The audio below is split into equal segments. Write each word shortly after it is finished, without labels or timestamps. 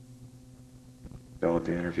go with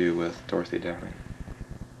the interview with Dorothy Downing.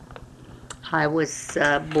 I was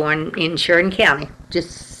born in Sheridan County,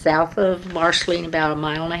 just south of Marceline, about a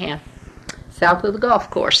mile and a half. South of the golf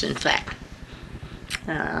course, in fact.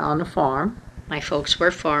 On a farm. My folks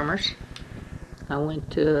were farmers. I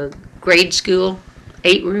went to grade school,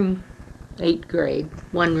 8th grade,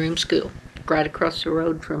 one-room school, right across the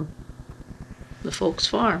road from the folks'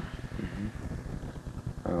 farm.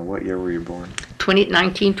 What year were you born?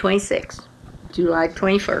 1926. July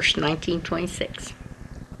 21st, 1926.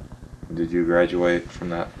 Did you graduate from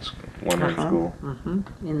that one-room school?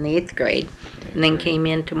 In the 8th grade. And then came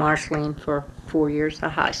into Marceline for 4 years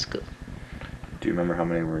of high school. Do you remember how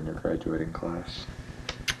many were in your graduating class?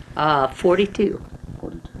 42.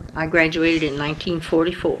 42. I graduated in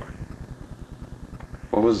 1944.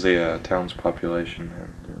 What was the town's population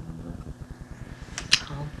then? Do you remember?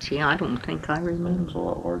 Oh, gee, I don't think I It remember. was a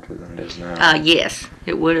lot larger than it is now. Yes,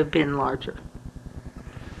 it would have been larger.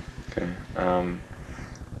 Okay.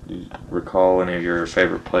 Do you recall any of your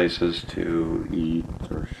favorite places to eat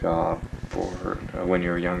or shop, or when you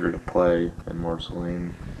were younger to play in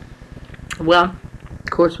Marceline? Well, of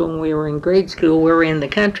course, when we were in grade school, we were in the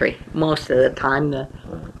country most of the time.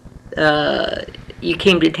 You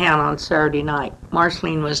came to town on Saturday night.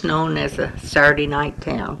 Marceline was known as a Saturday night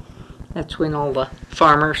town. That's when all the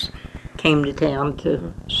farmers came to town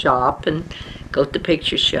to shop and go to the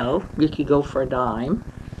picture show. You could go for a dime.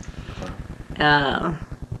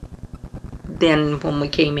 Then when we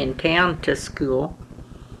came in town to school,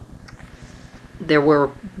 there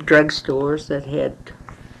were drugstores that had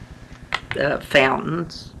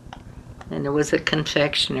fountains, and there was a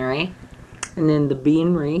confectionery, and then the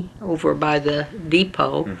beanery over by the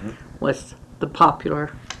depot was the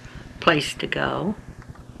popular place to go.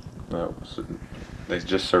 No, so they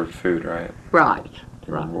just served food, right? Right. Do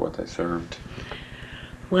you remember what they served?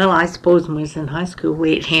 Well, I suppose when I was in high school,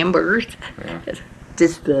 we ate hamburgers. Yeah.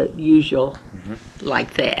 Just the usual,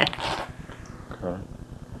 like that. Okay.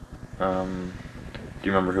 Do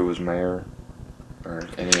you remember who was mayor? Or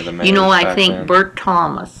any of the mayors? You know, I think then? Bert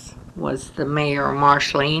Thomas was the mayor of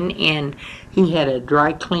Marceline, and he had a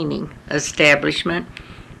dry cleaning establishment,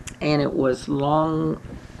 and it was long,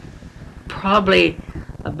 probably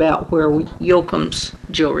about where Yoakum's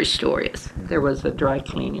jewelry store is. There was a dry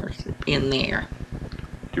cleaner in there.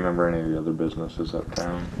 Do you remember any of the other businesses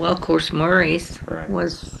uptown? Well, of course, Murray's Right.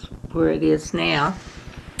 was where it is now,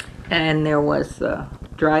 and there was a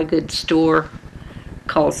dry goods store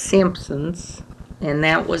called Simpson's, and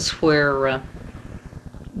that was where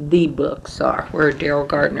the books are, where Darrell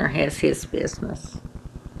Gardner has his business.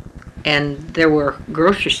 And there were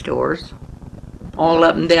grocery stores all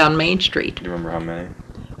up and down Main Street. Do you remember how many?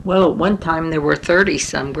 Well, at one time there were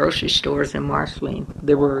 30-some grocery stores in Marceline.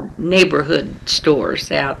 There were neighborhood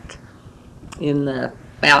stores out in the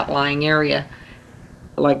outlying area,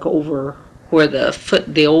 like over where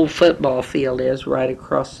the old football field is, right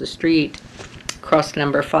across the street. Across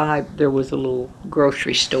number 5, there was a little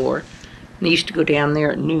grocery store. And they used to go down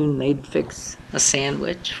there at noon. They'd fix a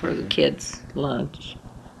sandwich for the kids' lunch.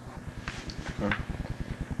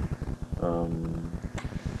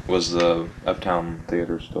 Was the Uptown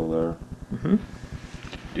Theater still there? Mm-hmm. Do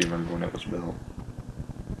you remember when it was built?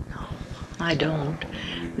 No, I don't.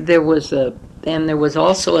 There was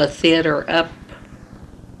also a theater up.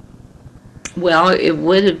 Well, it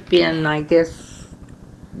would have been, I guess,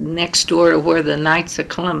 next door to where the Knights of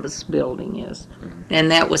Columbus building is.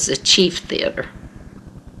 And that was the Chief Theater.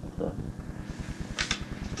 Okay.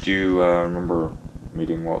 Do you remember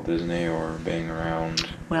meeting Walt Disney or being around?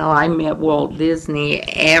 Well, I met Walt Disney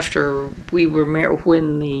after we were married,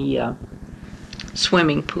 when the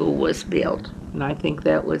swimming pool was built. And I think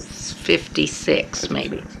that was 56,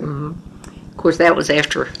 maybe. Mm-hmm. Of course, that was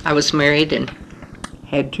after I was married and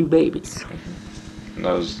had 2 babies. And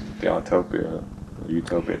that was the Autopia,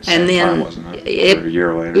 Utopia at the And same then time, wasn't it? Or a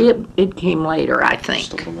year later? It came later, I think.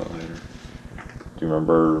 Just a little bit later. Do you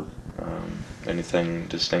remember anything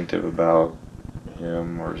distinctive about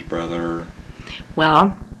him or his brother?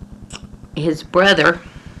 Well, his brother,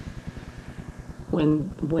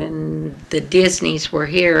 when the Disneys were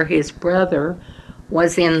here, his brother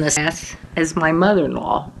was in the class as my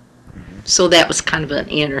mother-in-law. So that was kind of an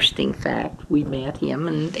interesting fact. We met him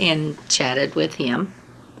and chatted with him.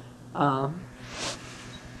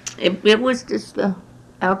 It was just an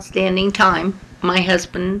outstanding time. My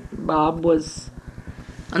husband, Bob, was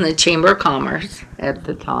on the Chamber of Commerce at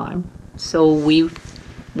the time, so we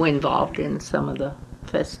were involved in some of the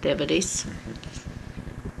festivities.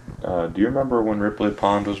 Do you remember when Ripley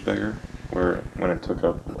Pond was bigger? When it took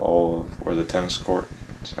up all of where the tennis courts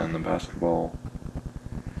and the basketball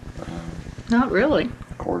Not really.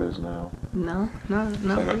 Court is now. No, not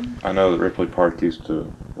really. I know that Ripley Pond used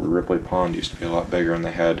to be a lot bigger, and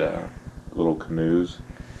they had little canoes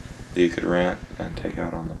that you could rent and take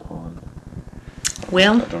out on the pond.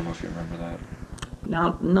 Well, I don't know if you remember that.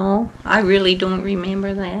 no, I really don't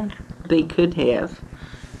remember that. They could have,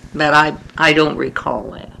 but I don't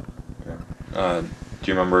recall that.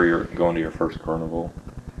 Do you remember going to your first carnival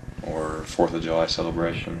or 4th of July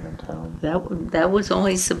celebration in town? That was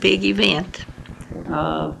always a big event. What do you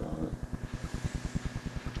remember about it?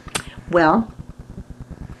 Well,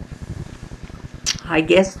 I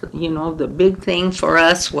guess, the big thing for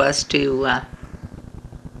us was because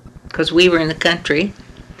we were in the country,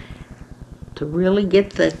 to really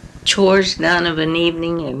get the chores done of an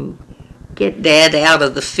evening and get Dad out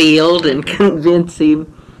of the field and convince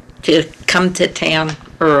him to come to town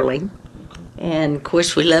early. And, of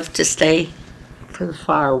course, we loved to stay for the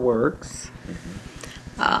fireworks.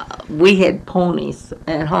 We had ponies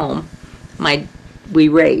at home. We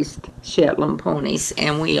raised Shetland ponies,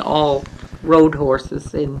 and we all rode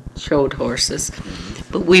horses and showed horses.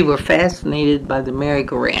 But we were fascinated by the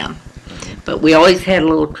merry-go-round. But we always had a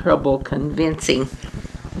little trouble convincing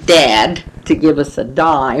Dad to give us a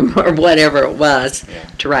dime or whatever it was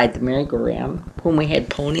to ride the merry-go-round when we had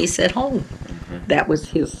ponies at home. That was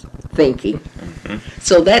his thinking.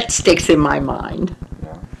 So that sticks in my mind.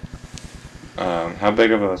 How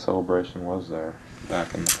big of a celebration was there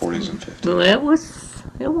back in the 40s and 50s? Well,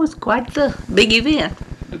 it was quite the big event.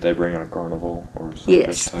 Did they bring in a carnival or something?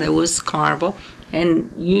 Yes, there was carnival,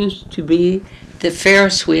 and used to be the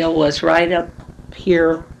Ferris wheel was right up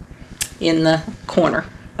here in the corner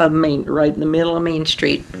of right in the middle of Main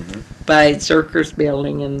Street, by Zerker's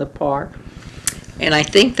building in the park. And I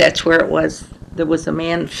think that's where it was. There was a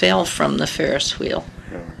man fell from the Ferris wheel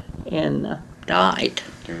and died.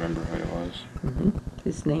 Do you remember who it was?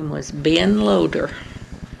 His name was Ben Loader,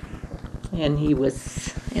 and he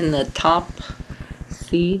was in the top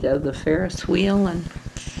seat of the Ferris wheel, and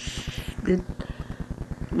it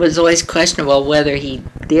was always questionable whether he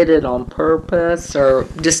did it on purpose or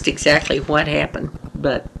just exactly what happened,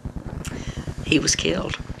 but he was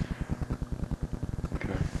killed.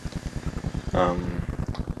 Okay.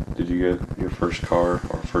 Did you get your first car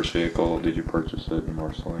or first vehicle? Did you purchase it in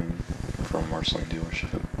Marceline from Marceline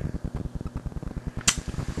dealership?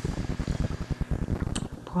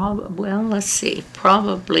 Well, let's see.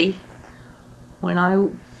 Probably when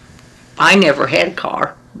I never had a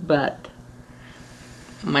car, but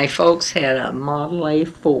my folks had a Model A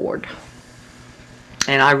Ford,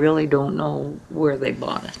 and I really don't know where they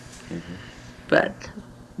bought it. But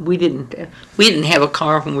we didn't have a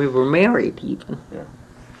car when we were married even. Yeah.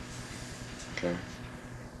 Okay.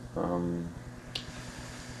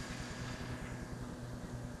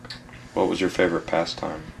 What was your favorite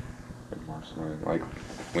pastime in Marceline? Like,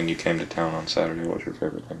 when you came to town on Saturday, what was your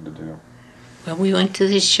favorite thing to do? Well, we went to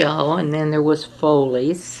the show, and then there was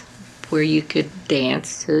Foley's, where you could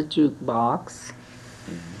dance to the jukebox.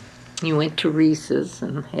 You went to Reese's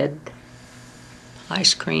and had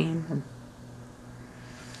ice cream and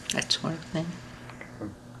that sort of thing.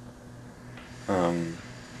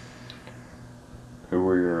 Who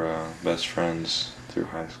were your best friends through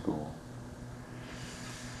high school?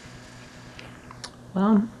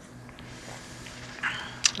 Well,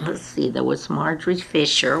 let's see. There was Marjorie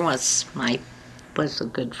Fisher was a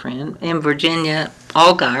good friend, and Virginia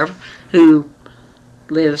Algarve, who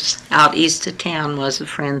lives out east of town, was a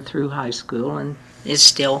friend through high school and is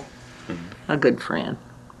still a good friend.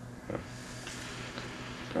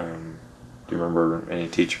 Do you remember any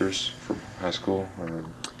teachers from high school? Or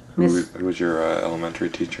who was your elementary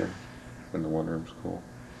teacher in the one-room school?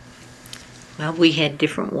 Well, we had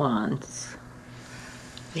different ones.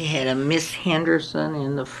 We had a Miss Henderson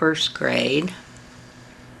in the first grade.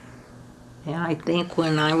 And I think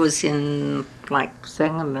when I was in like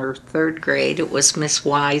second or third grade, it was Miss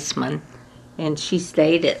Wiseman. And she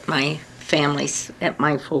stayed at my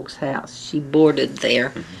folks' house. She boarded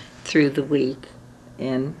there through the week.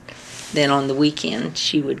 And then on the weekend,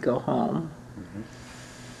 she would go home.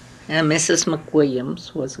 And Mrs.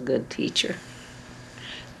 McWilliams was a good teacher.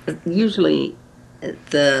 But usually at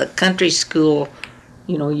the country school,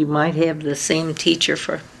 you might have the same teacher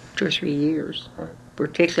for 2 or 3 years,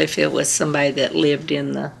 particularly if it was somebody that lived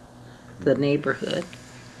in the neighborhood.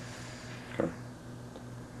 Okay.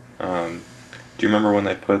 Do you remember when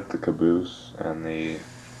they put the caboose and the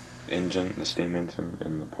steam engine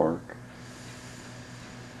in the park?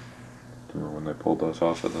 Do you remember when they pulled those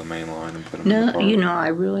off of the main line and put them in the park? No,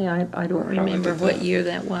 I don't remember what year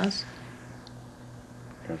that was.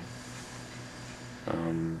 Okay.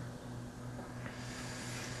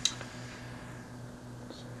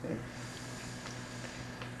 Do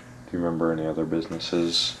you remember any other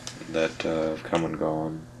businesses that have come and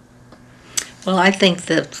gone? Well, I think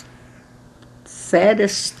the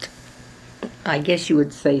saddest, I guess you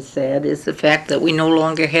would say sad, is the fact that we no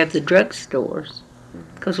longer have the drugstores.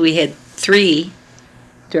 Because we had 3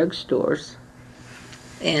 drugstores.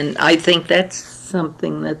 And I think that's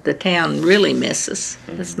something that the town really misses,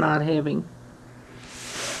 is not having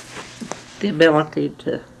the ability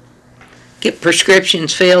to get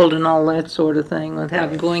prescriptions filled and all that sort of thing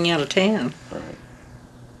without going out of town. Right.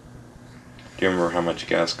 Do you remember how much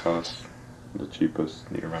gas costs? The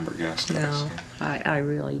cheapest? Do you remember gas costs? No, I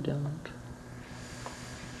really don't.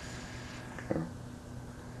 Okay.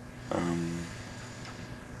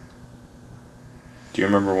 Do you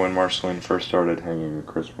remember when Marceline first started hanging the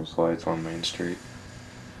Christmas lights on Main Street?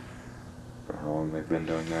 Or how long they've been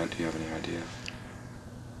doing that? Do you have any idea?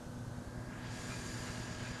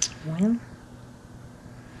 Well,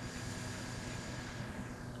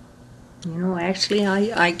 you know, actually,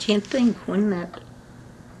 I can't think when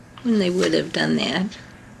they would have done that.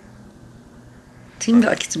 Seems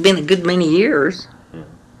like it's been a good many years.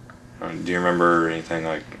 Do you remember anything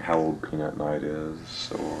like how old Peanut Night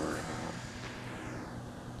is, or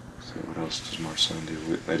so what else does Marceline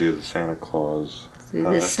do? They do the Santa Claus.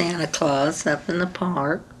 The Santa Claus up in the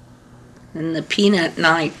park, and the Peanut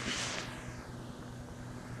Night.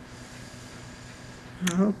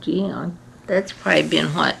 Oh, gee, that's probably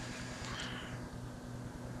been what?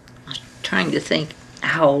 I was trying to think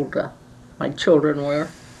how old my children were.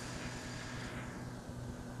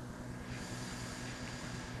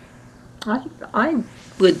 I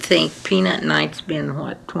would think Peanut Night's been,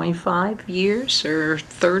 what, 25 years or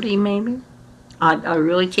 30 maybe? I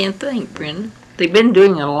really can't think, Brendan. They've been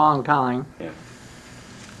doing it a long time. Yeah.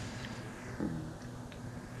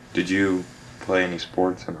 Did you play any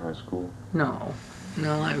sports in high school? No,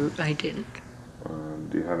 I didn't.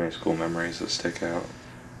 Do you have any school memories that stick out?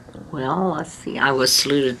 Well, let's see. I was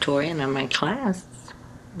salutatorian in my class.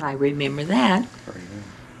 I remember that. Very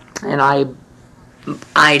good. And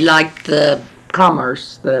I liked the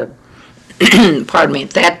commerce, pardon me,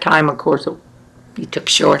 at that time, of course, you took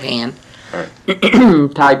shorthand, Right.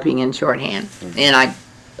 typing in shorthand, and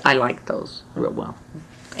I liked those real well,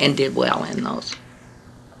 and did well in those.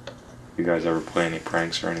 You guys ever play any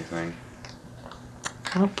pranks or anything?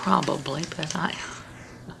 Well, probably, but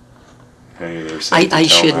Any other I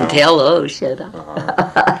shouldn't tell those, should I?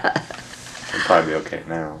 It'd probably be okay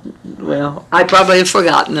now. Well, I probably have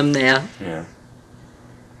forgotten them now. Yeah.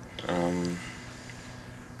 I'm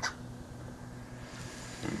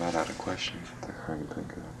about out of questions that I can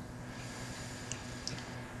think of.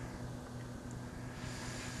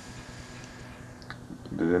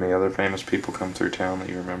 Did any other famous people come through town that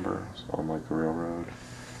you remember on like the railroad?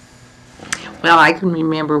 Well, I can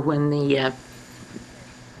remember when the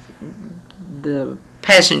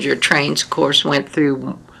passenger trains, of course, went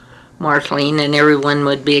through Marceline, and everyone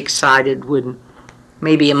would be excited when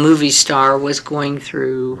maybe a movie star was going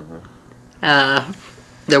through.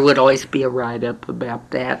 There would always be a write-up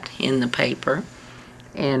about that in the paper.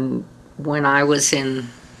 And when I was in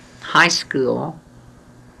high school,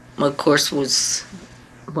 of course, was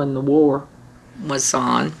when the war was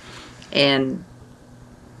on, and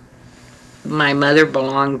my mother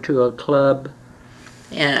belonged to a club,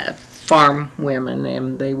 farm women,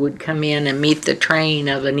 and they would come in and meet the train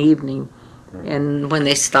of an evening. And when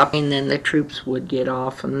they stopped, then the troops would get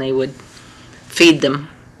off, and they would feed them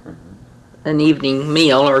an evening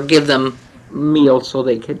meal or give them meal so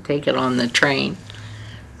they could take it on the train.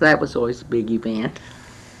 That was always a big event.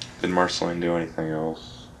 Did Marceline do anything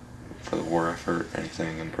else for the war effort?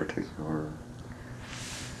 Anything in particular?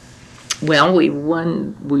 Well,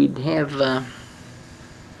 we'd have,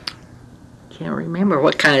 can't remember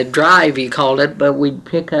what kind of drive you called it, but we'd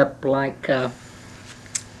pick up like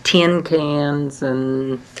tin cans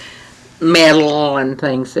and metal and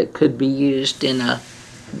things that could be used in the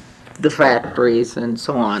factories and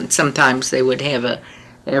so on. Sometimes they would have a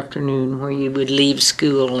afternoon where you would leave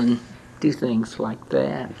school and do things like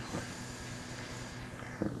that.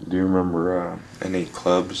 Do you remember any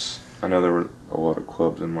clubs? I know there were a lot of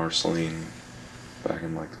clubs in Marceline back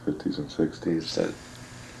in like the 50s and 60s that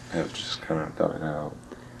have just kind of died out.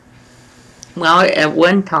 Well, at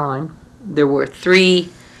one time, there were 3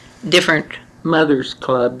 different mothers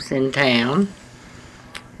clubs in town,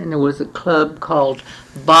 and there was a club called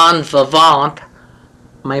Bon Vivant.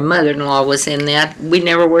 My mother-in-law was in that. We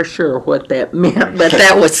never were sure what that meant, but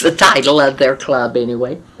that was the title of their club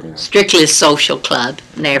anyway. Yeah. Strictly a social club,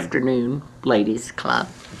 an afternoon ladies club.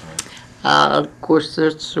 Of course,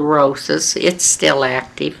 there's Cirrhosis. It's still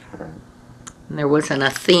active. And there was an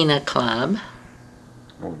Athena Club.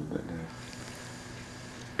 What did they do?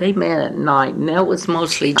 They met at night, and that was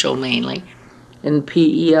mostly Joe mainly. And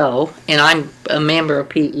PEO, and I'm a member of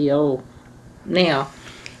PEO now,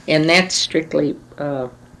 and that's strictly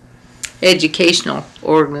educational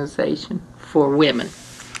organization for women.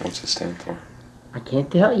 What's it stand for? I can't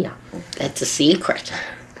tell you. That's a secret.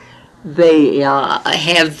 They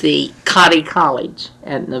have the Cotty College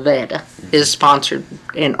at Nevada is sponsored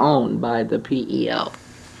and owned by the PEO.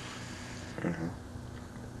 Do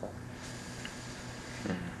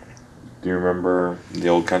you remember the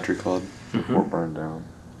old country club before it burned down?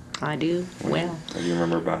 I do. Well, What do you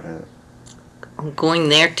remember about it? going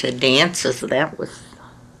there to dances, that was,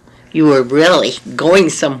 you were really going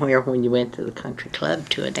somewhere when you went to the country club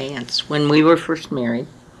to a dance. When we were first married,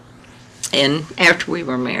 and after we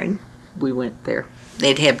were married, we went there.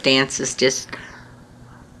 They'd have dances just,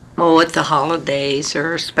 at the holidays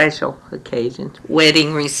or special occasions,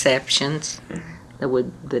 wedding receptions.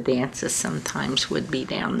 The dances sometimes would be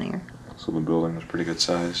down there. So the building was pretty good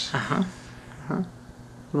size.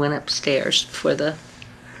 We went upstairs for the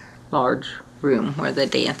large room where the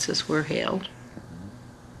dances were held.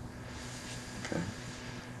 Okay.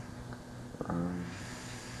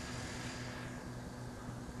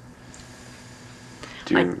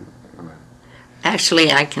 Do you?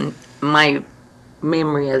 Actually, my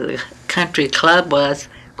memory of the country club was,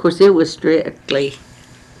 of course, it was strictly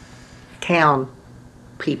town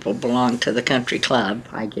people belonged to the country club,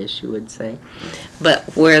 I guess you would say.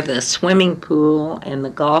 But where the swimming pool and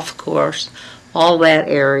the golf course, all that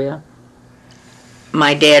area,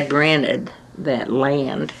 my dad rented that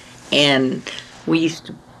land, and we used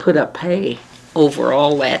to put up hay over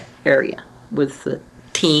all that area with the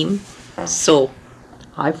team. So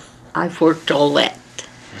I've worked all that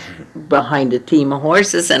behind a team of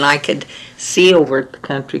horses, and I could see over at the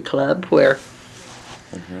country club where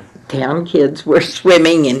town kids were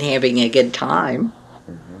swimming and having a good time.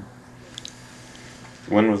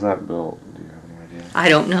 When was that built? Do you have any idea? I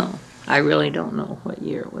don't know. I really don't know what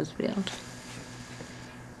year it was built.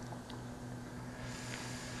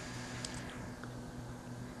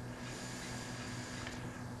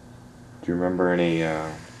 Do you remember any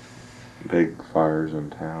big fires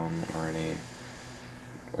in town, or any,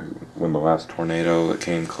 like, when the last tornado that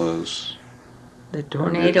came close? The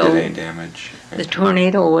tornado. Did any damage? The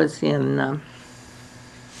tornado was in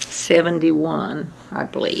 71, I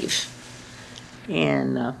believe.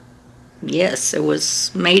 And yes, there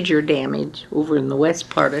was major damage over in the west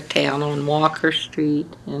part of town on Walker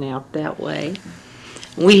Street and out that way.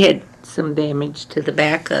 We had some damage to the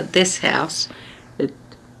back of this house. It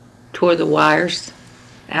tore the wires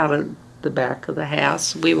out of the back of the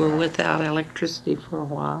house. We were without electricity for a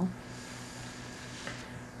while.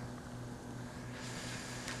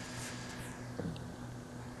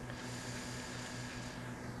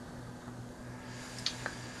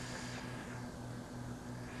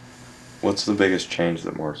 What's the biggest change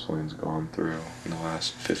that Marceline's gone through in the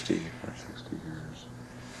last 50 or 60 years?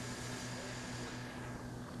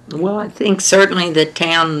 Well, I think certainly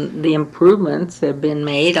the improvements have been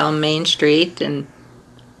made on Main Street, and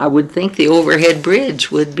I would think the overhead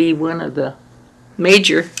bridge would be one of the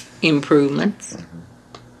major improvements,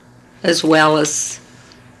 as well as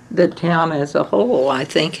the town as a whole, I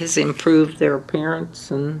think, has improved their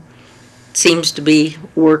appearance and seems to be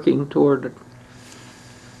working toward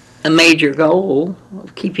a major goal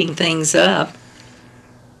of keeping things up.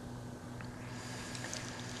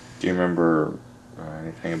 Do you remember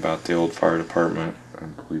anything about the old fire department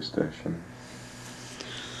and police station?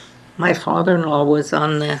 My father-in-law was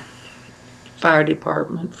on the fire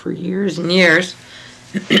department for years and years.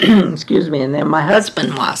 Excuse me, and then my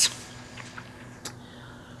husband was.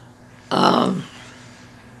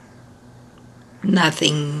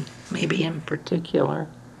 Nothing maybe in particular.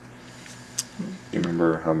 Do you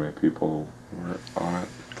remember how many people were on it?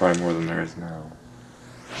 Probably more than there is now.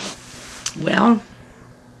 Well,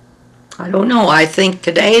 I don't know. I think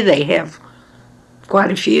today they have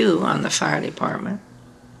quite a few on the fire department.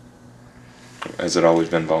 Has it always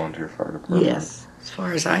been volunteer fire department? Yes, as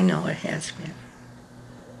far as I know, it has been.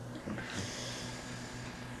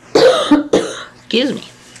 Excuse me.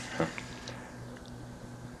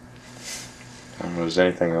 Does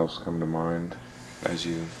anything else come to mind as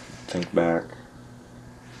you think back?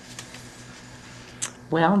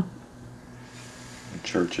 Well,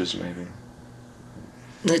 Churches, maybe?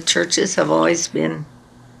 the churches have always been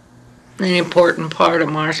an important part of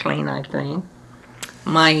Marceline, I think.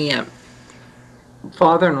 My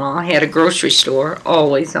father-in-law had a grocery store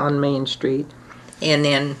always on Main Street, and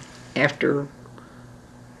then after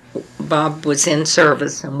Bob was in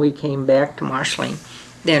service and we came back to Marceline,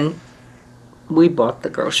 then we bought the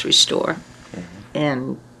grocery store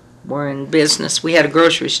and we're in business. We had a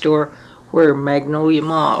grocery store where Magnolia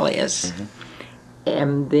Mall is.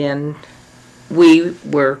 And then we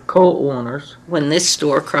were co-owners when this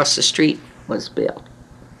store across the street was built.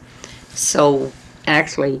 So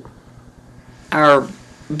actually, our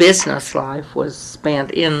business life was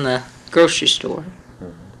spent in the grocery store.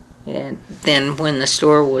 And then when the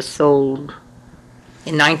store was sold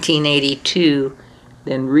in 1982,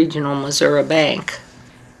 then Regional Missouri Bank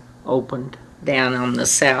opened down on the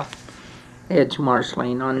south edge of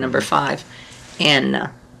Marceline on number 5. And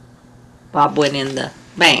Bob went in the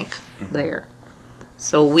bank there.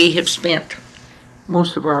 So we have spent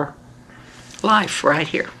most of our life right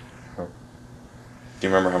here. Do you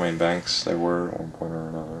remember how many banks there were at one point or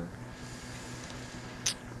another?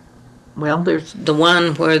 Well, there's the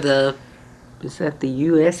one where is that the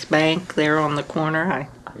U.S. Bank there on the corner?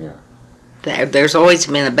 Yeah. There's always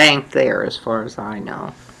been a bank there as far as I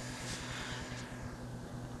know.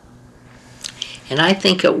 And I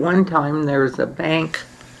think at one time there was a bank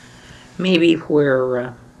maybe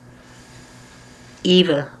where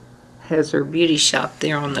Eva has her beauty shop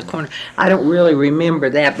there on the corner. I don't really remember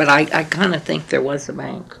that, but I kind of think there was a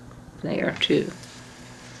bank there too.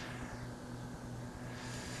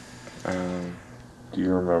 Do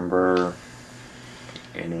you remember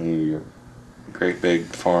any great big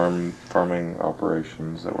farming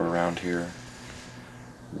operations that were around here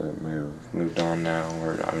that may have moved on now,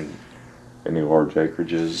 or any large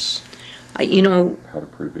acreages? You know, had a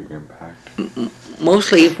pretty big impact.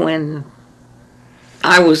 Mostly when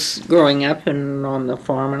I was growing up and on the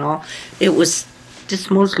farm and all, it was just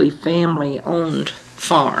mostly family-owned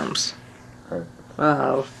farms. Right.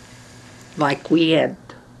 Like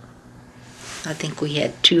I think we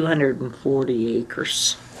had 240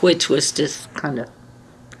 acres, which was just kind of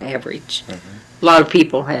average. A lot of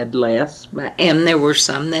people had less, and there were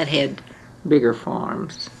some that had bigger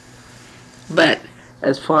farms. But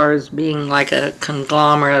as far as being like a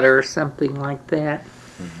conglomerate or something like that,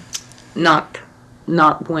 not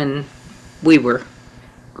when we were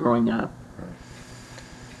growing up.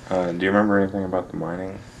 Do you remember anything about the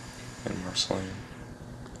mining in Marceline?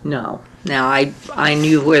 No. Now I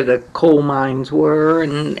knew where the coal mines were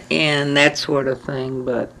and that sort of thing,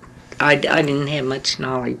 but I didn't have much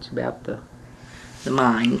knowledge about the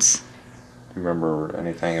mines. Do you remember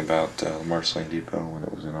anything about the Marceline Depot when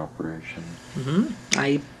it was in operation?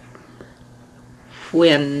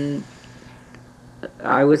 When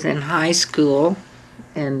I was in high school,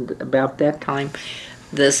 and about that time,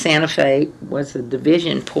 the Santa Fe was a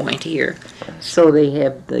division point here, so they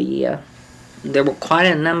have there were quite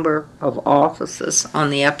a number of offices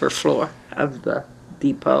on the upper floor of the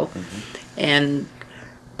depot, and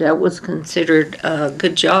that was considered a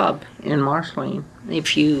good job in Marceline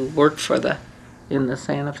if you worked in the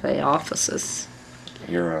Santa Fe offices.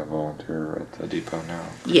 You're a volunteer at the depot now?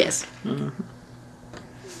 Yes.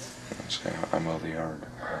 I mow the yard.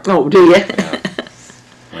 Oh, do you? Yeah.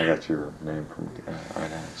 I got your name from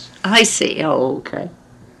INAS. I see. Oh, okay.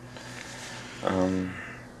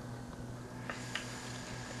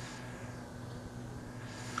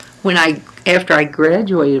 After I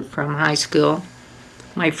graduated from high school,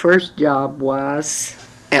 my first job was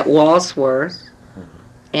at Walsworth,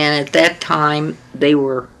 and at that time they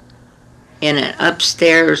were in an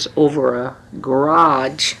upstairs over a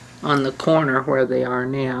garage on the corner where they are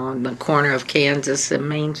now, on the corner of Kansas and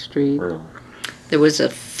Main Street. Really? There was a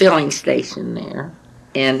filling station there,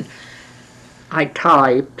 and I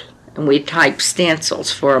typed, and we typed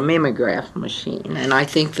stencils for a mimeograph machine, and I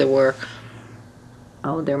think there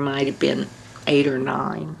might have been 8 or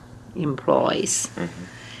 9 employees.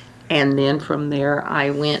 And then from there I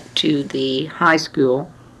went to the high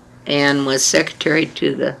school and was secretary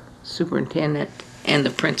to the superintendent and the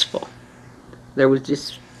principal. There was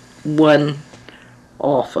just one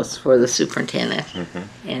office for the superintendent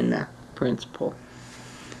and the principal.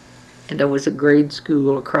 And there was a grade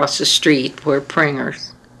school across the street where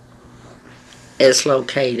Pringer's is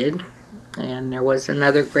located, and there was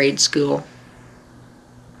another grade school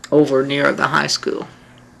over near the high school.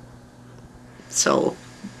 So,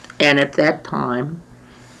 and at that time,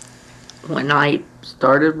 when I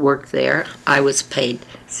started work there, I was paid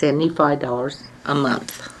 $75 a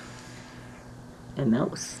month. And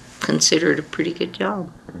that was considered a pretty good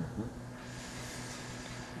job.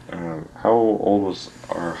 How old was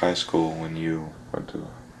our high school when you went to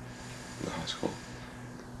the high school?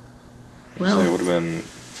 Well, so it would have been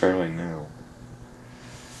fairly new.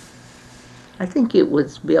 I think it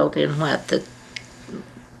was built in the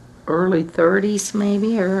early 30s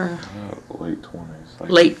maybe, or Late 20s. Like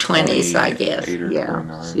late 20s, I guess. 28 or Yeah.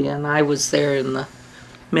 29. See, and I was there in the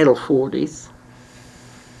middle 40s.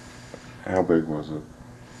 How big was it?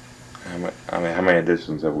 How many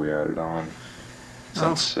additions have we added on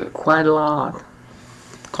since it? Quite a lot.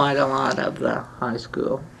 Quite a lot of the high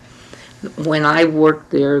school. When I worked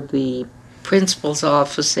there, the principal's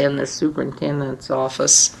office and the superintendent's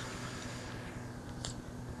office,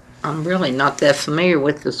 I'm really not that familiar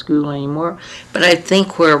with the school anymore, but I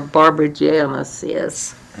think where Barbara Janice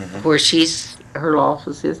is, where her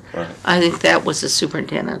office is, Right. I think that was the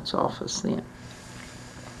superintendent's office then.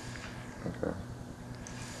 Okay.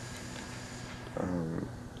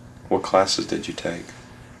 What classes did you take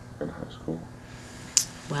in high school?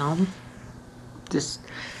 Well, just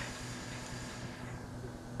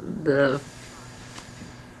the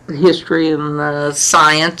history and the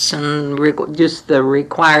science and just the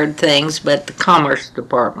required things, but the commerce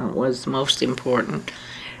department was most important.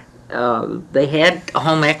 They had a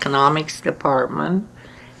home economics department,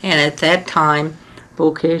 and at that time,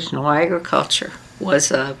 vocational agriculture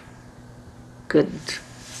was a good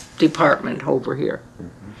department over here.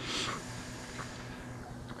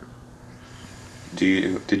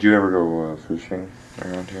 Did you ever go fishing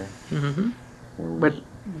around here? Mm-hmm. But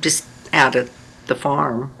just out at the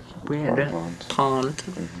farm, we had a pond.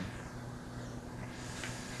 Mm-hmm.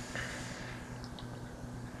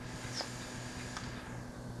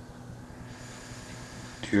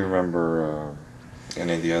 Do you remember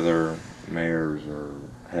any of the other mayors or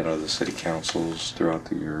head of the city councils throughout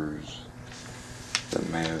the years that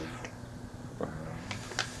may have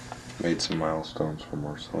made some milestones for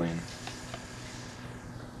Marceline?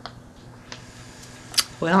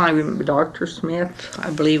 Well, I remember Dr. Smith,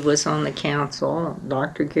 I believe, was on the council.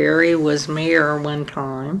 Dr. Gary was mayor one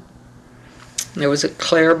time. There was a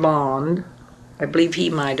Claire Bond. I believe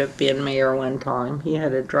he might have been mayor one time. He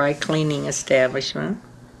had a dry cleaning establishment.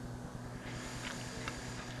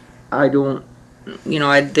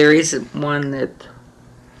 There isn't one that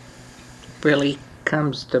really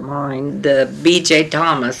comes to mind. The B.J.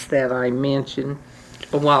 Thomas that I mentioned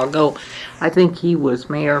a while ago, I think he was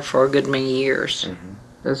mayor for a good many years,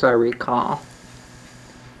 as I recall.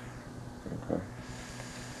 Okay.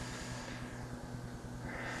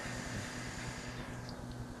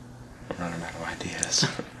 I'm running out of ideas.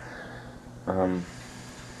 Do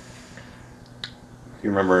you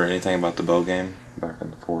remember anything about the bell game back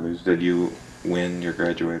in the 40s? Did you win your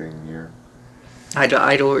graduating year? I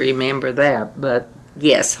don't remember that, but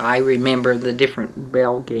yes, I remember the different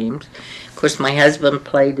bell games. Of course, my husband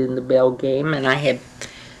played in the bell game, and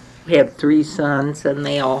we have 3 sons, and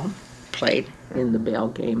they all played in the bell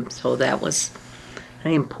game. So that was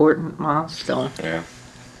an important milestone. Yeah.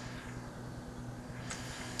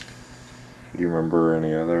 Do you remember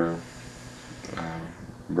any other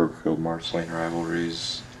Brookfield-Marceline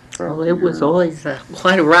rivalries? Well, it was always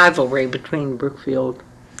quite a rivalry between Brookfield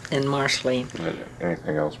and Marceline.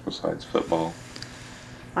 Anything else besides football?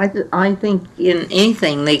 I think in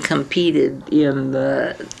anything they competed in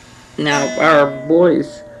now our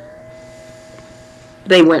boys,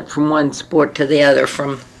 they went from one sport to the other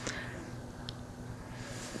from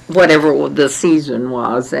whatever the season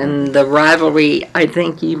was, and the rivalry, I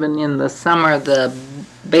think even in the summer, the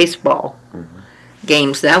baseball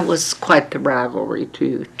games, that was quite the rivalry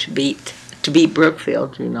to beat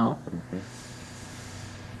Brookfield, you know.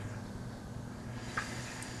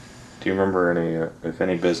 Do you remember if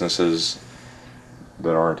any businesses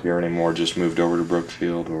that aren't here anymore just moved over to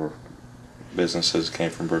Brookfield, or businesses came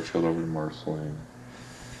from Brookfield over to Marceline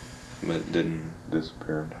but didn't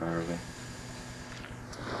disappear entirely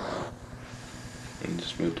and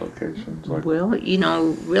just moved locations? Well,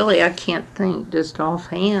 really I can't think just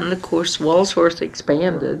offhand. Of course, Walsworth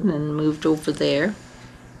expanded and moved over there.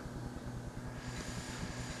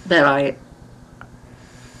 But I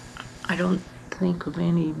don't think of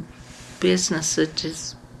any business that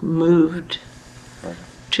just moved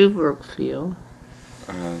to Brookfield.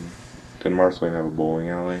 Did Marceline have a bowling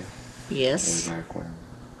alley? Yes. Way back when?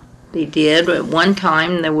 They did. At one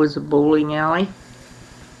time there was a bowling alley.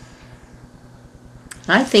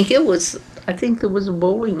 I think there was a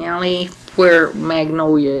bowling alley where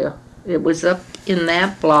Magnolia, it was up in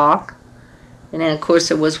that block. And then of course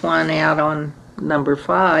there was one out on number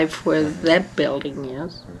 5 where that building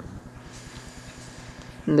is.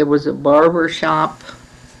 And there was a barber shop.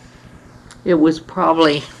 It was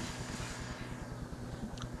probably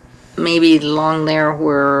maybe along there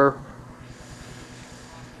where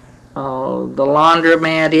the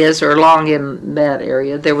laundromat is, or along in that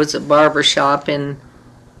area. There was a barber shop and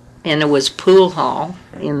it was pool hall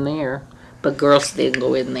in there. but girls didn't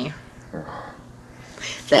go in there.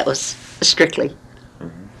 That was strictly.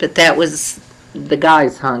 But that was, the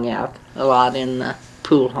guys hung out a lot in the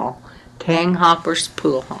pool hall. Tang Hopper's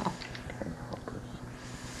pool hall.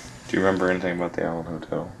 Do you remember anything about the Allen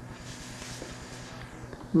Hotel?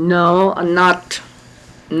 No,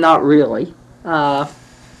 not really.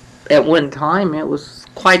 At one time, it was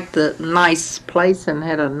quite the nice place and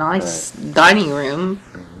had a nice dining room.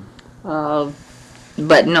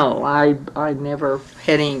 But no, I never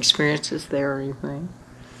had any experiences there or anything.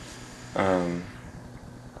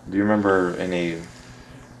 Do you remember any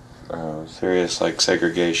serious like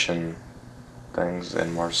segregation things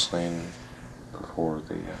in Marceline before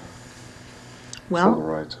the Civil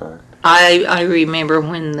Rights Act? I remember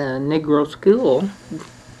when the Negro school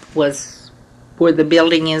was where the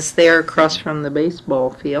building is there across from the baseball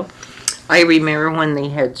field. I remember when they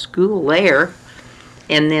had school there,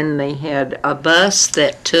 and then they had a bus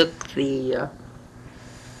that took their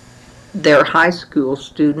high school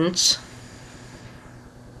students.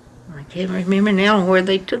 I can't remember now where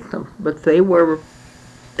they took them, but they were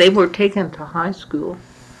taken to high school.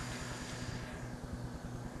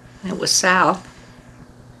 It was south,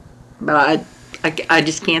 but I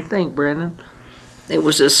just can't think, Brendan. It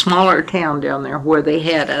was a smaller town down there where they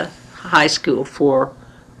had a high school for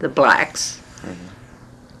the blacks.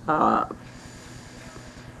 At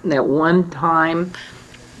one time,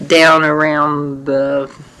 down around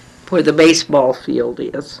where the baseball field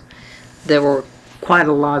is, there were quite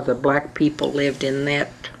a lot of the black people lived in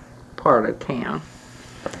that part of town.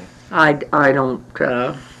 I don't,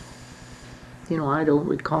 I don't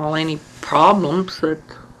recall any problems that.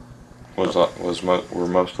 Were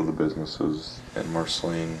most of the businesses in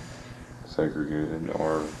Marceline segregated,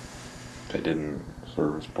 or they didn't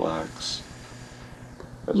service blacks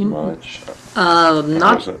as much?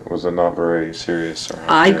 Was it not very serious? Or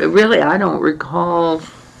I don't recall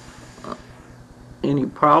any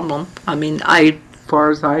problem. I mean, as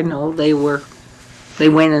far as I know, they went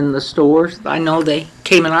in the stores. I know they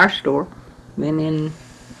came in our store, then in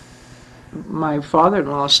my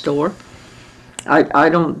father-in-law's store. I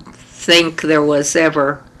don't think there was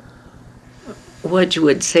ever what you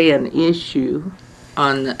would say an issue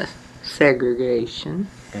on the segregation.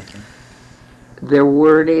 There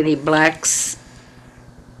weren't any blacks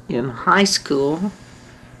in high school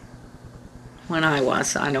when I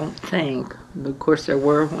was, I don't think. Of course, there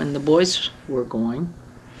were when the boys were going.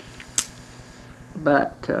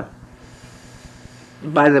 But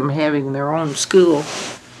by them having their own school,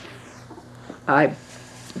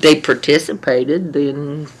 they participated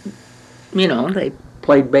in, they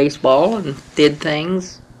played baseball and did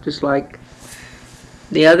things just like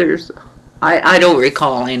the others. I don't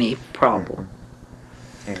recall any problem.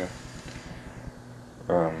 Okay.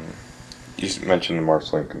 You mentioned the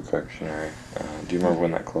Marceline Confectionery. Do you remember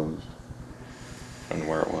when that closed and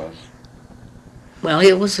where it was? Well,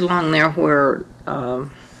 it was along there where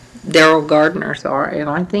Darrell Gardner's are, and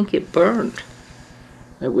I think it burned.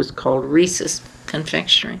 It was called Reese's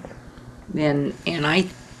Confectionery, and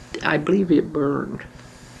I believe it burned.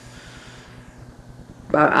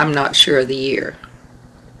 But I'm not sure of the year.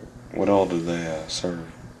 What all did they serve?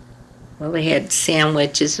 Well, they had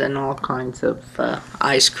sandwiches and all kinds of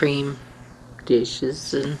ice cream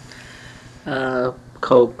dishes and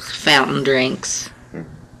Cokes, fountain drinks.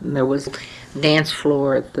 And there was a dance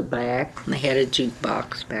floor at the back, and they had a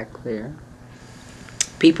jukebox back there.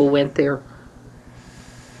 People went there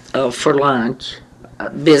for lunch,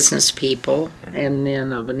 business people, and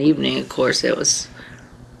then of an evening, of course, it was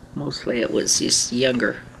this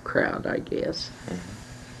younger crowd, I guess.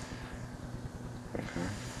 Okay.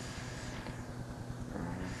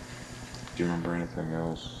 Do you remember anything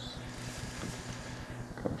else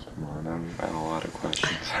that comes to mind? I have a lot of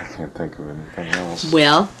questions. I can't think of anything else.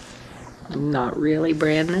 Well, not really,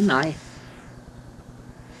 Brandon.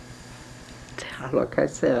 Like I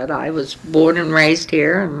said, I was born and raised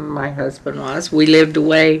here, and my husband was. We lived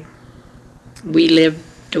away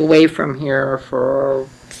from here for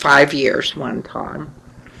 5 years one time,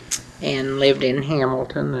 and lived in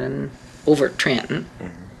Hamilton and over at Trenton,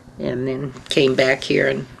 and then came back here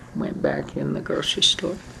and went back in the grocery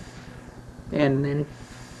store. And then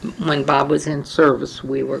when Bob was in service,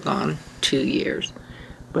 we were gone 2 years.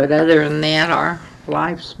 But other than that, our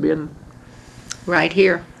life's been right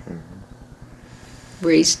here.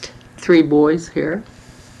 Raised 3 boys here,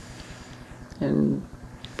 and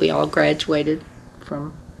we all graduated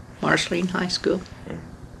from Marceline High School.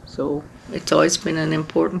 So it's always been an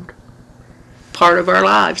important part of our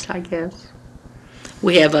lives, I guess.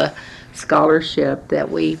 We have a scholarship that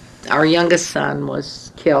our youngest son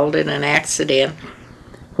was killed in an accident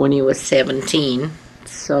when he was 17.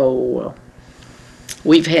 So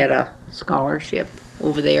we've had a scholarship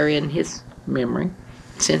over there in his memory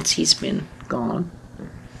since he's been gone.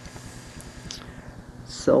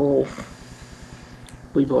 So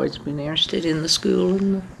we've always been interested in the school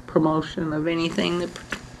and the promotion of anything that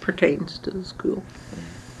pertains to the school.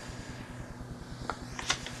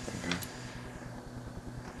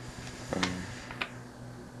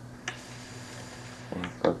 Well,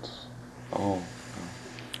 if that's all.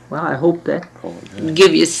 Well, I hope that Call it good.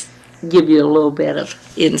 give you a little bit of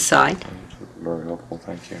insight. That's very helpful.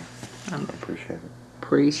 Thank you. I appreciate it.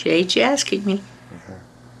 Appreciate you asking me. Okay.